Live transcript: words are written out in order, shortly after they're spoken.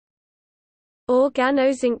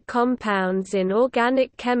Organozinc compounds in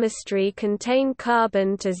organic chemistry contain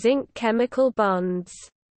carbon to zinc chemical bonds.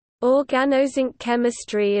 Organozinc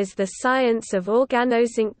chemistry is the science of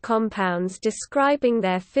organozinc compounds describing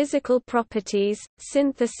their physical properties,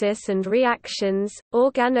 synthesis and reactions.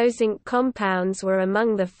 Organozinc compounds were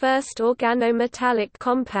among the first organometallic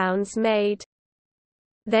compounds made.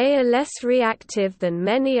 They are less reactive than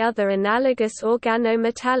many other analogous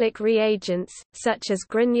organometallic reagents, such as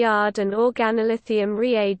Grignard and organolithium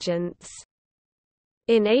reagents.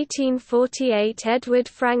 In 1848 Edward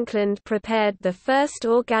Frankland prepared the first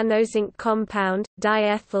organozinc compound,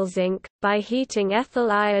 diethylzinc, by heating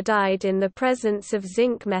ethyl iodide in the presence of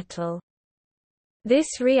zinc metal.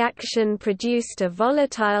 This reaction produced a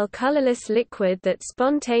volatile colorless liquid that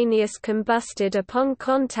spontaneously combusted upon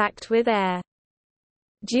contact with air.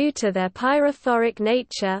 Due to their pyrophoric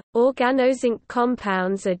nature, organozinc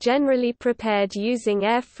compounds are generally prepared using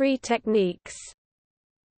air-free techniques.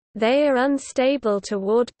 They are unstable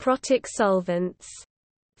toward protic solvents.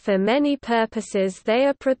 For many purposes they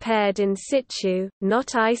are prepared in situ,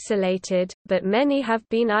 not isolated, but many have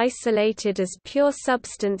been isolated as pure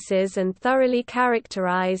substances and thoroughly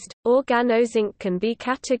characterized. Organozinc can be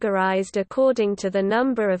categorized according to the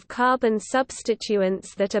number of carbon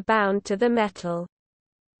substituents that are bound to the metal.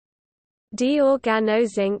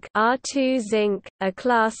 Diorganozinc (R2-zinc), a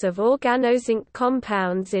class of organozinc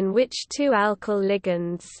compounds in which two alkyl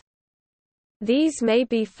ligands. These may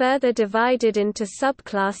be further divided into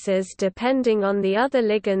subclasses depending on the other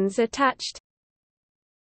ligands attached.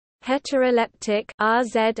 Heteroleptic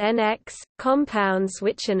 (RZNX) compounds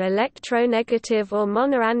which an electronegative or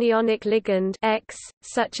monoanionic ligand X,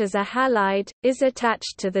 such as a halide, is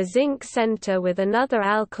attached to the zinc center with another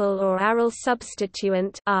alkyl or aryl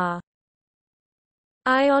substituent R.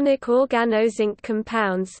 Ionic organozinc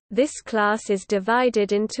compounds. This class is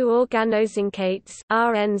divided into organozincates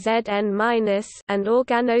 (RNZN-) and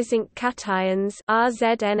organozinc cations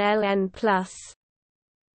 (RZNLN+).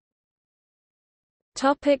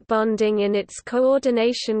 Topic bonding. In its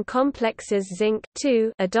coordination complexes, zinc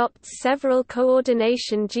adopts several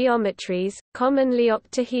coordination geometries, commonly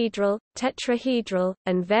octahedral, tetrahedral,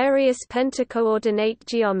 and various pentacoordinate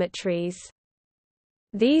geometries.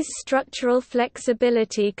 These structural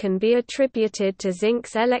flexibility can be attributed to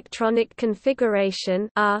zinc's electronic configuration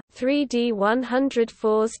R 3d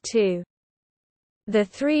 104s2. The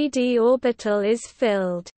 3d orbital is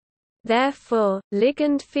filled. Therefore,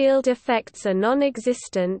 ligand field effects are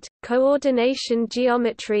non-existent. Coordination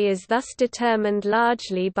geometry is thus determined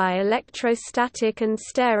largely by electrostatic and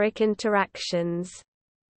steric interactions.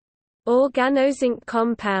 Organozinc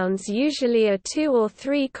compounds usually are 2 or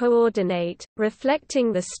 3 coordinate,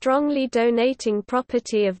 reflecting the strongly donating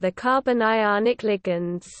property of the carbon ionic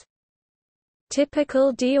ligands.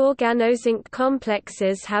 Typical diorganozinc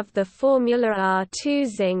complexes have the formula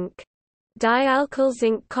R2-zinc. Dialkyl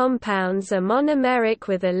zinc compounds are monomeric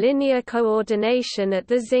with a linear coordination at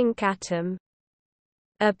the zinc atom.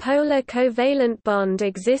 A polar covalent bond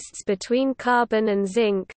exists between carbon and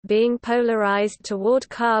zinc, being polarized toward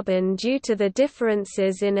carbon due to the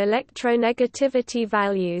differences in electronegativity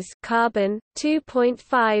values, carbon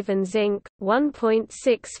 2.5 and zinc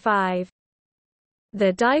 1.65.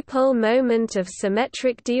 The dipole moment of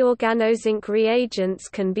symmetric diorganozinc reagents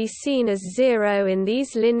can be seen as zero in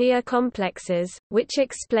these linear complexes, which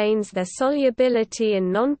explains their solubility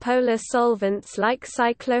in nonpolar solvents like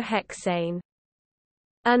cyclohexane.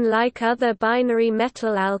 Unlike other binary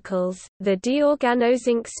metal alkyls, the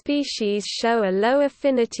diorganozinc species show a low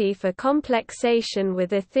affinity for complexation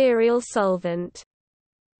with ethereal solvent.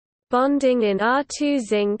 Bonding in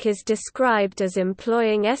R2-zinc is described as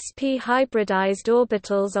employing sp hybridized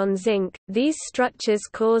orbitals on zinc. These structures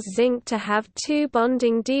cause zinc to have 2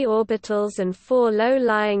 bonding d orbitals and 4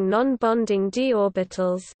 low-lying non-bonding d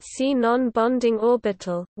orbitals, see non-bonding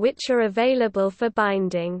orbital, which are available for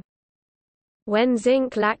binding. When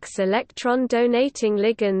zinc lacks electron-donating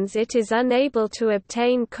ligands, it is unable to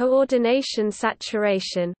obtain coordination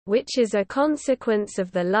saturation, which is a consequence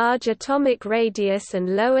of the large atomic radius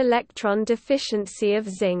and low electron deficiency of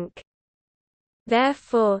zinc.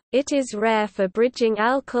 Therefore, it is rare for bridging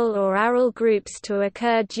alkyl or aryl groups to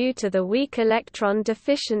occur due to the weak electron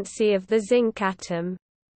deficiency of the zinc atom.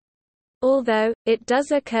 Although, it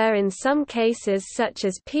does occur in some cases such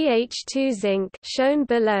as pH2-zinc shown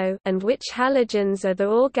below, and which halogens are the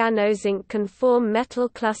organozinc conform metal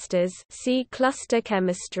clusters, see cluster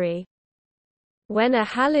chemistry. When a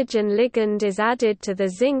halogen ligand is added to the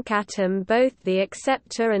zinc atom, both the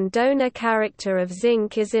acceptor and donor character of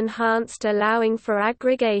zinc is enhanced, allowing for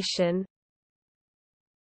aggregation.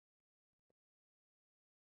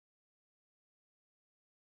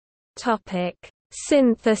 Topic: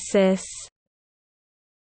 Synthesis.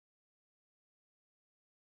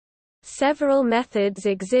 Several methods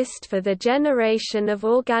exist for the generation of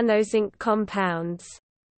organozinc compounds.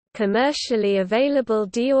 Commercially available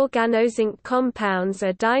diorganozinc compounds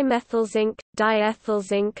are dimethylzinc,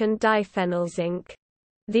 diethylzinc and diphenylzinc.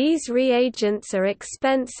 These reagents are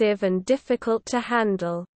expensive and difficult to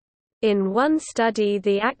handle. In one study,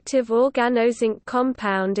 the active organozinc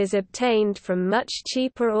compound is obtained from much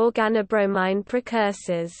cheaper organobromine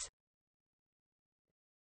precursors.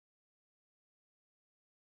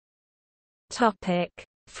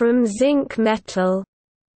 From zinc metal.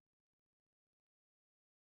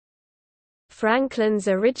 Franklin's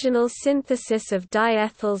original synthesis of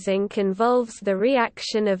diethylzinc involves the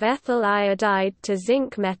reaction of ethyl iodide to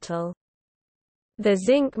zinc metal. The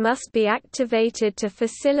zinc must be activated to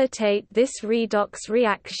facilitate this redox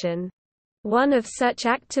reaction. One of such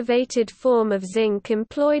activated form of zinc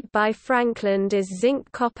employed by Franklin is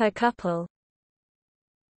zinc-copper couple.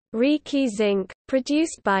 Reiki zinc,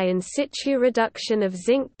 produced by in situ reduction of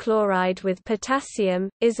zinc chloride with potassium,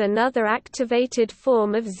 is another activated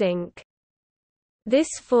form of zinc. This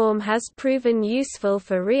form has proven useful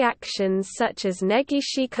for reactions such as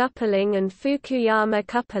Negishi coupling and Fukuyama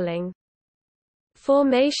coupling.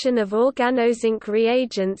 Formation of organozinc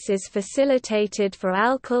reagents is facilitated for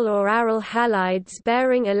alkyl or aryl halides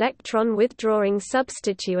bearing electron withdrawing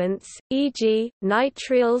substituents, e.g.,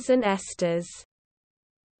 nitriles and esters.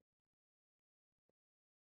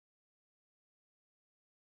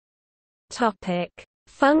 Topic: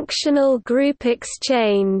 Functional group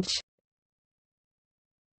exchange.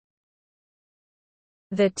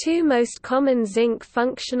 The two most common zinc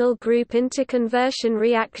functional group interconversion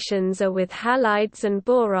reactions are with halides and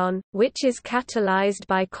boron, which is catalyzed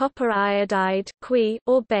by copper iodide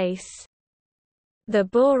or base. The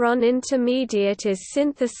boron intermediate is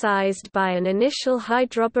synthesized by an initial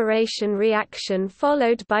hydroboration reaction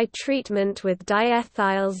followed by treatment with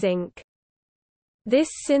diethyl zinc. This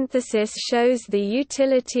synthesis shows the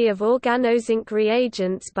utility of organozinc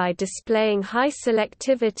reagents by displaying high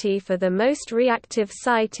selectivity for the most reactive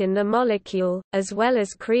site in the molecule, as well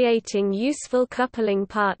as creating useful coupling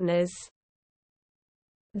partners.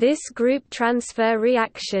 This group transfer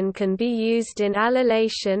reaction can be used in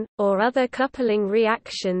allylation, or other coupling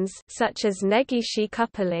reactions such as Negishi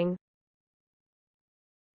coupling.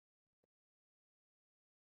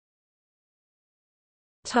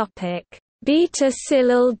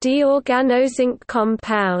 Β-Silyl diorganozinc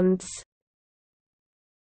compounds.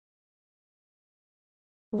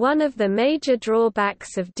 One of the major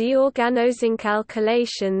drawbacks of diorganozinc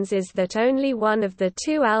alkylations is that only one of the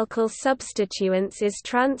two alkyl substituents is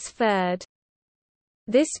transferred.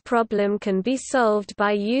 This problem can be solved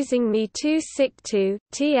by using Me2-Sic2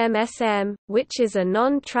 (TMSM), which is a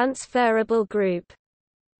non-transferable group.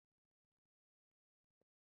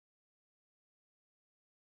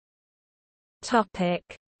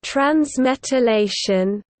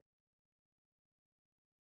 Transmetallation.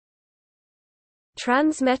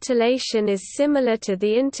 Transmetallation is similar to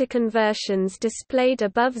the interconversions displayed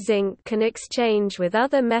above. Zinc can exchange with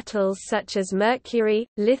other metals such as mercury,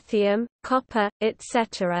 lithium, copper,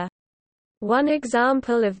 etc. One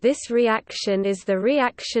example of this reaction is the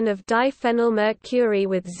reaction of diphenylmercury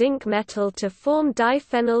with zinc metal to form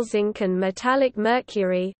diphenylzinc and metallic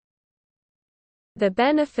mercury. The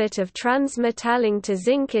benefit of transmetalling to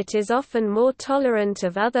zinc, it is often more tolerant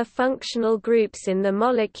of other functional groups in the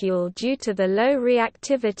molecule due to the low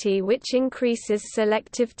reactivity, which increases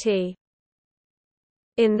selectivity.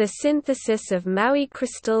 In the synthesis of Maui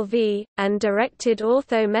crystal V, and directed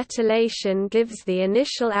orthometallation gives the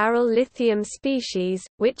initial aryl lithium species,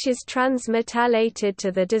 which is transmetallated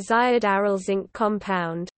to the desired aryl zinc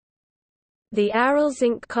compound. The aryl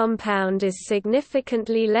zinc compound is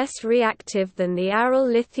significantly less reactive than the aryl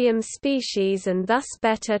lithium species and thus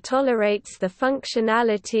better tolerates the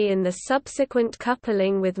functionality in the subsequent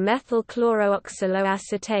coupling with methyl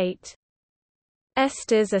chlorooxaloacetate.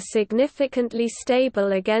 Esters are significantly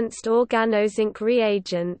stable against organozinc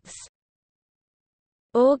reagents.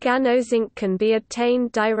 Organozinc can be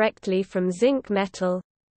obtained directly from zinc metal.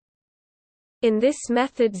 In this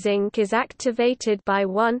method, zinc is activated by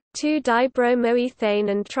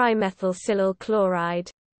 1,2-dibromoethane and trimethylsilyl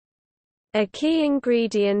chloride. A key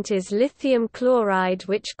ingredient is lithium chloride,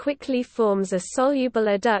 which quickly forms a soluble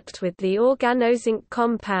adduct with the organozinc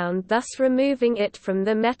compound, thus removing it from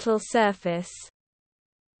the metal surface.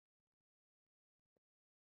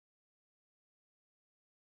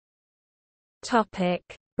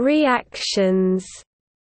 Reactions.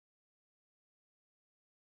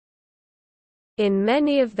 In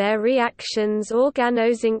many of their reactions,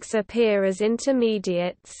 organozincs appear as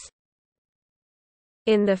intermediates.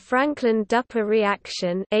 In the Franklin-Dupper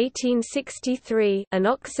reaction 1863, an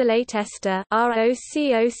oxalate ester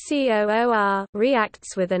ROCOCOOR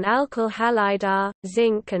reacts with an alkyl halide R,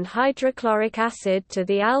 zinc and hydrochloric acid to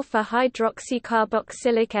the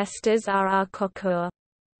alpha-hydroxycarboxylic esters RR-CoCOR.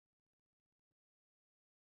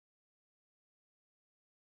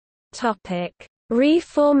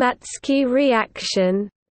 Reformatsky reaction.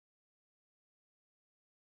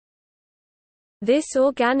 This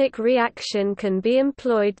organic reaction can be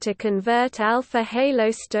employed to convert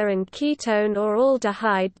alpha-haloester and ketone or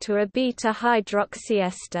aldehyde to a beta-hydroxy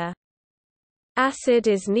ester. Acid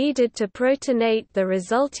is needed to protonate the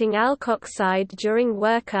resulting alkoxide during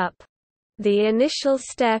workup. The initial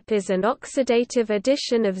step is an oxidative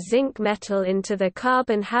addition of zinc metal into the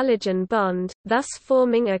carbon-halogen bond, thus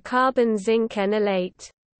forming a carbon-zinc enolate.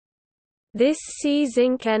 This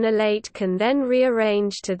C-zinc enolate can then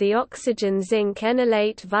rearrange to the oxygen-zinc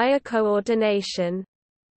enolate via coordination.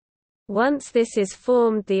 Once this is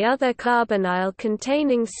formed, the other carbonyl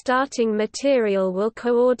containing starting material will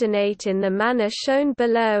coordinate in the manner shown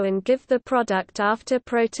below and give the product after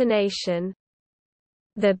protonation.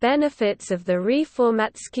 The benefits of the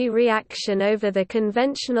Reformatsky reaction over the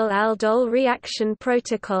conventional aldol reaction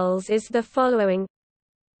protocols is the following: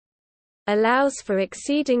 allows for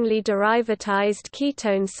exceedingly derivatized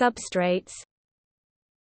ketone substrates.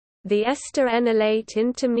 The ester enolate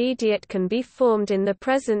intermediate can be formed in the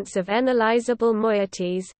presence of enolizable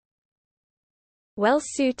moieties. Well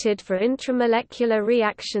suited for intramolecular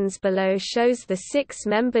reactions. Below shows the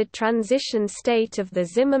six-membered transition state of the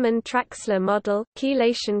Zimmermann-Traxler model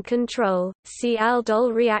chelation control, see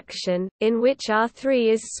aldol reaction, in which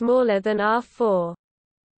R3 is smaller than R4.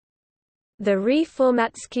 The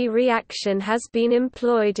Reformatsky reaction has been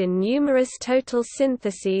employed in numerous total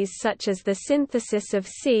syntheses such as the synthesis of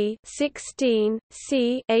C(16),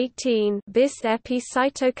 C(18) bis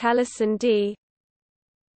epicytocalcin D.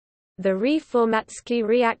 The Reformatsky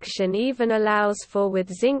reaction even allows for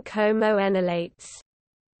with zinc homoenolates.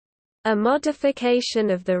 A modification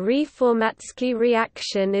of the Reformatsky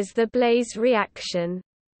reaction is the Blaise reaction.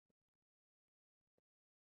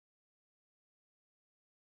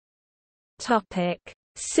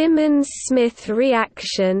 Simmons-Smith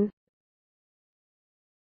reaction.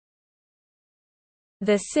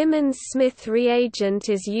 The Simmons-Smith reagent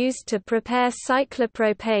is used to prepare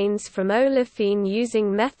cyclopropanes from olefin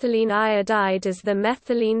using methylene iodide as the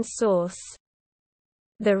methylene source.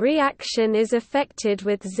 The reaction is effected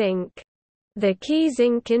with zinc. The key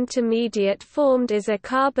zinc intermediate formed is a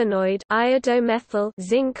carbanoid iodomethyl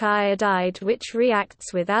zinc iodide, which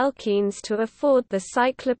reacts with alkenes to afford the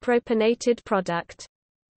cyclopropenated product.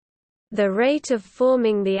 The rate of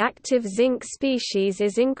forming the active zinc species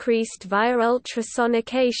is increased via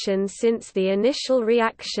ultrasonication since the initial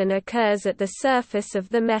reaction occurs at the surface of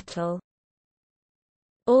the metal.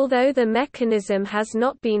 Although the mechanism has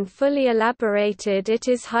not been fully elaborated, it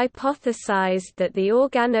is hypothesized that the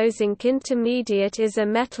organozinc intermediate is a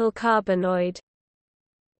metal carbanoid.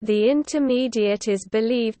 The intermediate is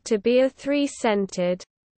believed to be a three-centered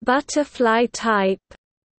butterfly type.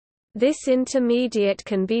 This intermediate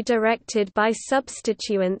can be directed by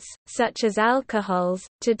substituents, such as alcohols,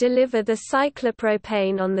 to deliver the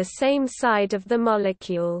cyclopropane on the same side of the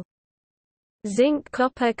molecule.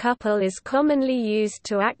 Zinc-copper couple is commonly used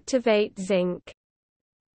to activate zinc.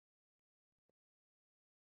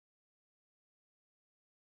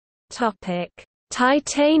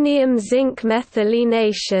 Titanium-zinc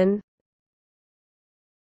methylenation.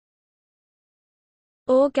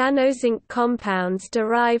 Organozinc compounds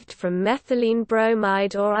derived from methylene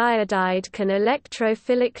bromide or iodide can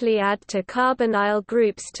electrophilically add to carbonyl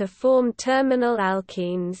groups to form terminal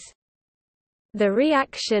alkenes. The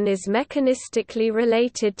reaction is mechanistically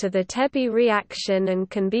related to the Tebbe reaction and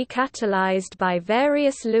can be catalyzed by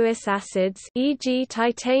various Lewis acids, e.g.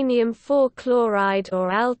 titanium-4 chloride or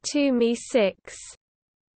Al2Me6.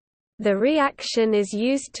 The reaction is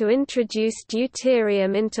used to introduce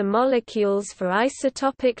deuterium into molecules for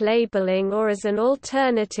isotopic labeling or as an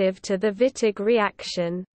alternative to the Wittig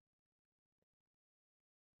reaction.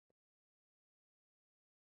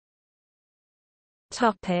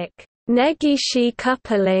 Negishi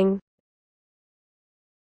coupling.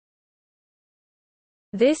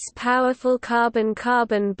 This powerful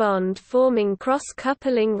carbon-carbon bond forming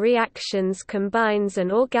cross-coupling reactions combines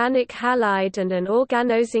an organic halide and an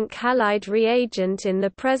organozinc halide reagent in the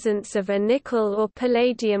presence of a nickel or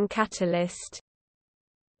palladium catalyst.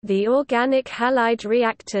 The organic halide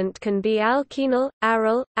reactant can be alkenyl,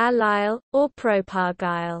 aryl, allyl, or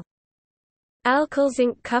propargyl.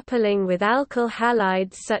 Alkyl-zinc coupling with alkyl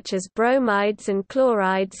halides such as bromides and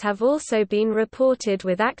chlorides have also been reported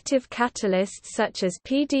with active catalysts such as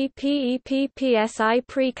PDP-EPPSI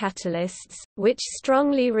precatalysts, which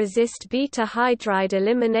strongly resist beta-hydride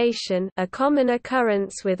elimination, a common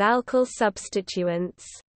occurrence with alkyl substituents.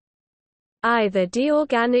 Either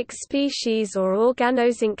diorganic species or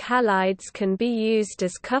organozinc halides can be used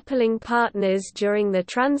as coupling partners during the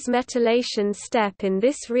transmetallation step in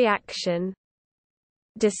this reaction.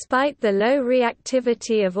 Despite the low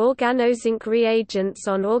reactivity of organozinc reagents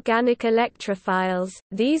on organic electrophiles,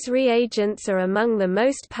 these reagents are among the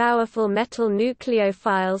most powerful metal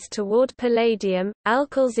nucleophiles toward palladium.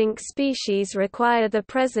 Alkyl zinc species require the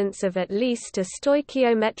presence of at least a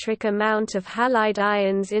stoichiometric amount of halide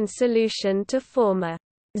ions in solution to form a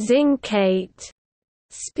zincate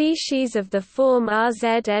species of the form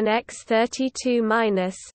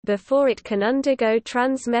RZNX32-, before it can undergo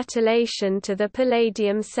transmetallation to the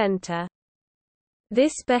palladium center.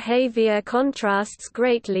 This behavior contrasts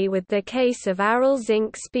greatly with the case of aryl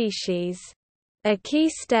zinc species. A key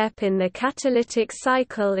step in the catalytic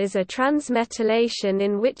cycle is a transmetallation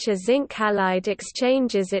in which a zinc halide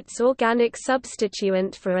exchanges its organic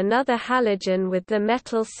substituent for another halogen with the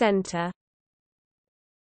metal center.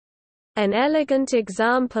 An elegant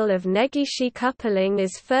example of Negishi coupling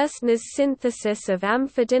is Fürstner's synthesis of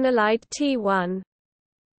amphedenolide T1.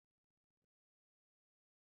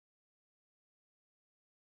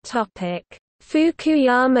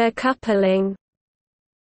 Fukuyama coupling.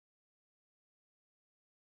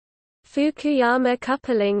 Fukuyama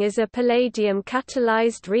coupling is a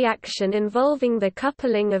palladium-catalyzed reaction involving the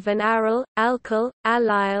coupling of an aryl, alkyl,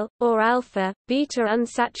 allyl, or alpha, beta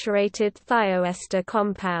unsaturated thioester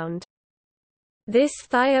compound. This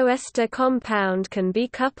thioester compound can be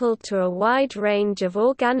coupled to a wide range of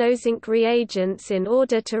organozinc reagents in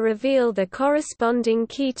order to reveal the corresponding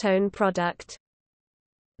ketone product.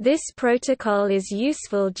 This protocol is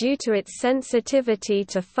useful due to its sensitivity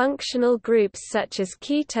to functional groups such as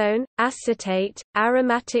ketone, acetate,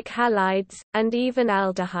 aromatic halides, and even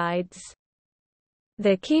aldehydes.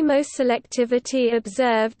 The chemoselectivity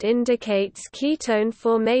observed indicates ketone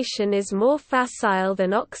formation is more facile than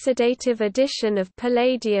oxidative addition of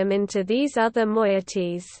palladium into these other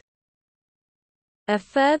moieties. A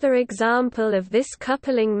further example of this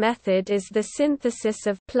coupling method is the synthesis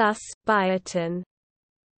of +biotin.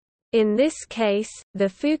 In this case, the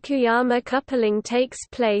Fukuyama coupling takes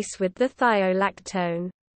place with the thiolactone.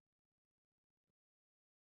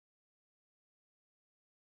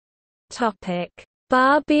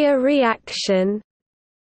 Barbier reaction.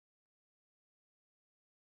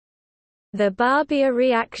 The Barbier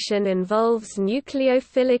reaction involves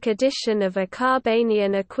nucleophilic addition of a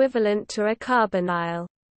carbanion equivalent to a carbonyl.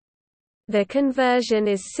 The conversion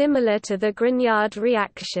is similar to the Grignard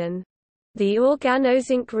reaction. The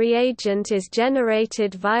organozinc reagent is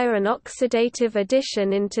generated via an oxidative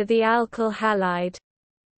addition into the alkyl halide.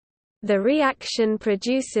 The reaction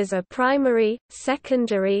produces a primary,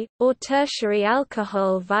 secondary, or tertiary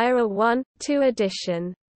alcohol via a 1,2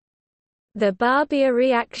 addition. The Barbier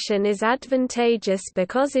reaction is advantageous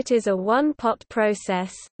because it is a one-pot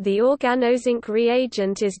process. The organozinc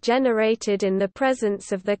reagent is generated in the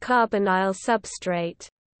presence of the carbonyl substrate.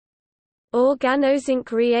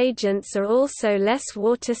 Organozinc reagents are also less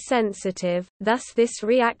water-sensitive, thus this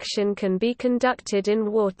reaction can be conducted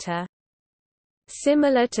in water.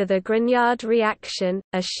 Similar to the Grignard reaction,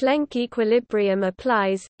 a Schlenk equilibrium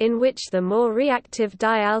applies, in which the more reactive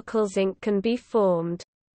dialkyl zinc can be formed.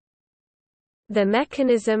 The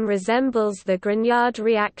mechanism resembles the Grignard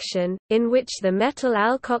reaction, in which the metal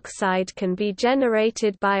alkoxide can be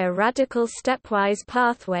generated by a radical stepwise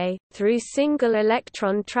pathway, through single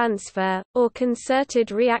electron transfer, or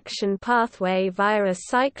concerted reaction pathway via a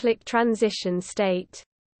cyclic transition state.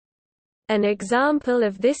 An example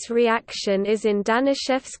of this reaction is in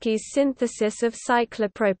Daniszewski's synthesis of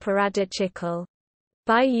cyclopropyradichyl.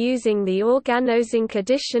 By using the organozinc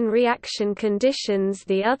addition reaction conditions,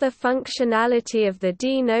 the other functionality of the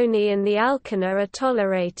D-noni and the alkana are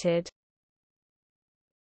tolerated.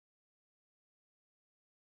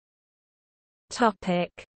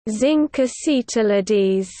 Zinc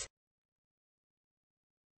acetylides.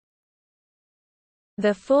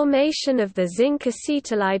 The formation of the zinc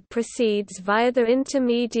acetylide proceeds via the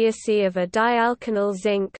intermediacy of a dialkanyl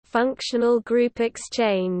zinc functional group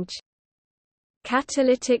exchange.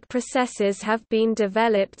 Catalytic processes have been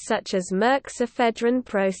developed such as Merck's ephedrine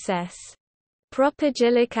process.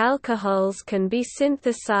 Propygylic alcohols can be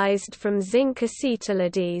synthesized from zinc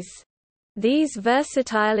acetylides. These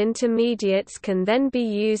versatile intermediates can then be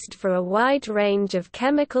used for a wide range of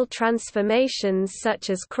chemical transformations such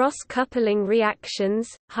as cross-coupling reactions,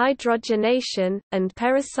 hydrogenation, and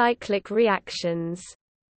pericyclic reactions.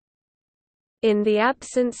 In the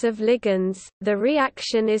absence of ligands, the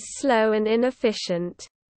reaction is slow and inefficient.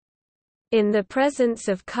 In the presence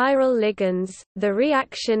of chiral ligands, the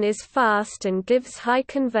reaction is fast and gives high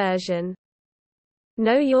conversion.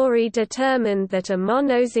 Noyori determined that a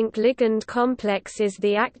monozinc ligand complex is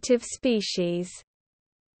the active species.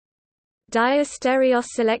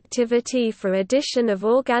 Diastereoselectivity for addition of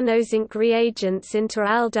organozinc reagents into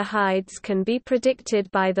aldehydes can be predicted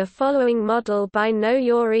by the following model by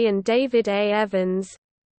Noyori and David A. Evans.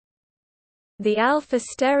 The alpha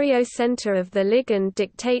stereocenter of the ligand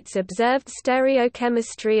dictates observed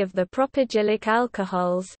stereochemistry of the propygylic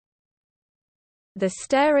alcohols. The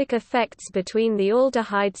steric effects between the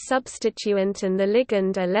aldehyde substituent and the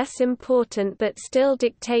ligand are less important but still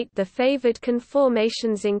dictate the favored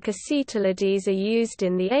conformations. Zinc acetylides are used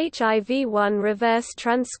in the HIV-1 reverse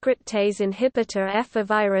transcriptase inhibitor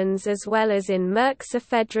efavirenz as well as in Merck's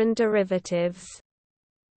ephedrine derivatives.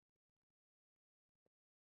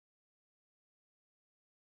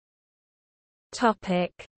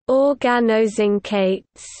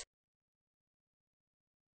 Organozincates.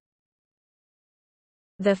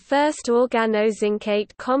 The first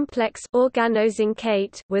organozincate complex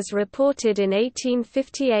organozincate was reported in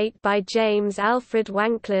 1858 by James Alfred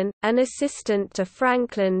Wanklyn, an assistant to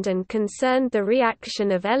Frankland, and concerned the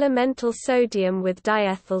reaction of elemental sodium with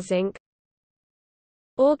diethylzinc.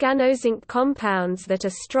 Organozinc compounds that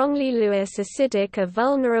are strongly Lewis acidic are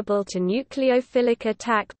vulnerable to nucleophilic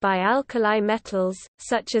attack by alkali metals,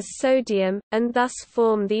 such as sodium, and thus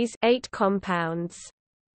form these 8 compounds.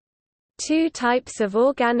 Two types of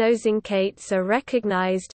organozincates are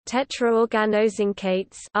recognized: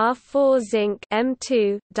 tetraorganozincates R4-zinc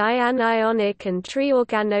M2, dianionic, and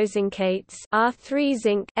triorganozincates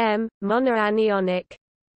R3-zinc M, monoanionic.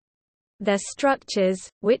 Their structures,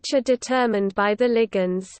 which are determined by the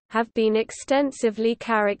ligands, have been extensively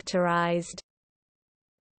characterized.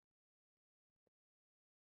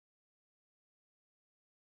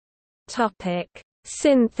 Topic: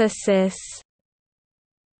 Synthesis.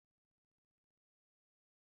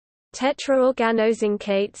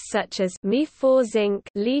 Tetraorganozincates such as Me4-zinc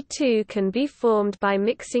Li2 can be formed by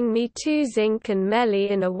mixing Me2-zinc and Meli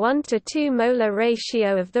in a 1:2 molar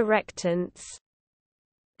ratio of the reactants.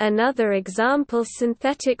 Another example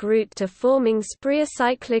synthetic route to forming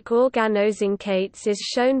spreocyclic organozincates is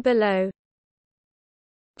shown below.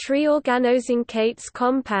 Triorganozincates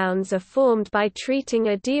compounds are formed by treating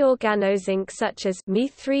a diorganozinc such as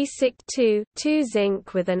Me3-Sic2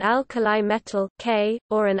 with an alkali metal K,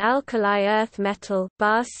 or an alkali earth metal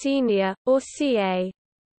Bar or Ca.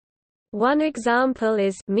 One example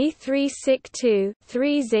is Me3-Sic2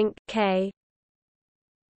 K.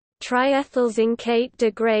 Triethylzincate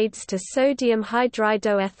degrades to sodium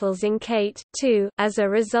hydridoethylzincate as a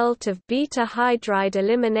result of beta-hydride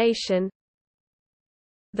elimination.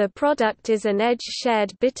 The product is an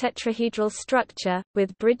edge-shared bitetrahedral structure,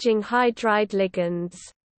 with bridging hydride ligands.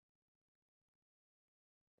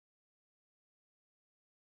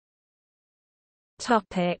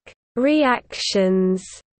 Reactions.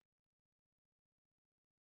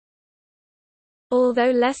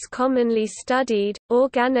 Although less commonly studied,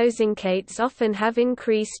 organozincates often have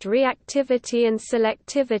increased reactivity and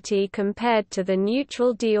selectivity compared to the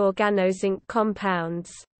neutral diorganozinc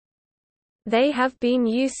compounds. They have been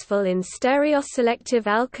useful in stereoselective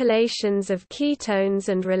alkylations of ketones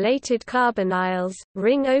and related carbonyls,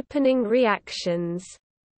 ring-opening reactions.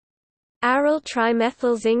 Aryl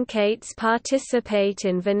trimethylzincates participate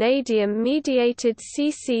in vanadium-mediated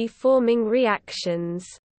CC-forming reactions.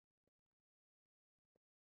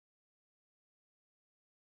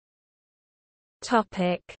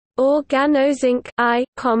 Organozinc I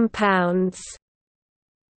compounds.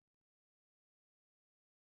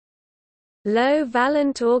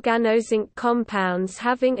 Low-valent organozinc compounds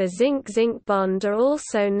having a zinc-zinc bond are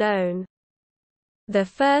also known. The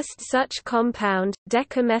first such compound,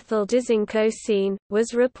 decamethyl dizincosine,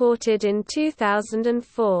 was reported in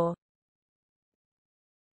 2004.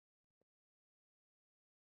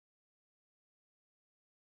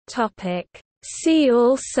 See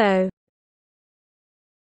also: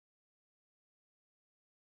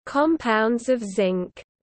 Compounds of zinc.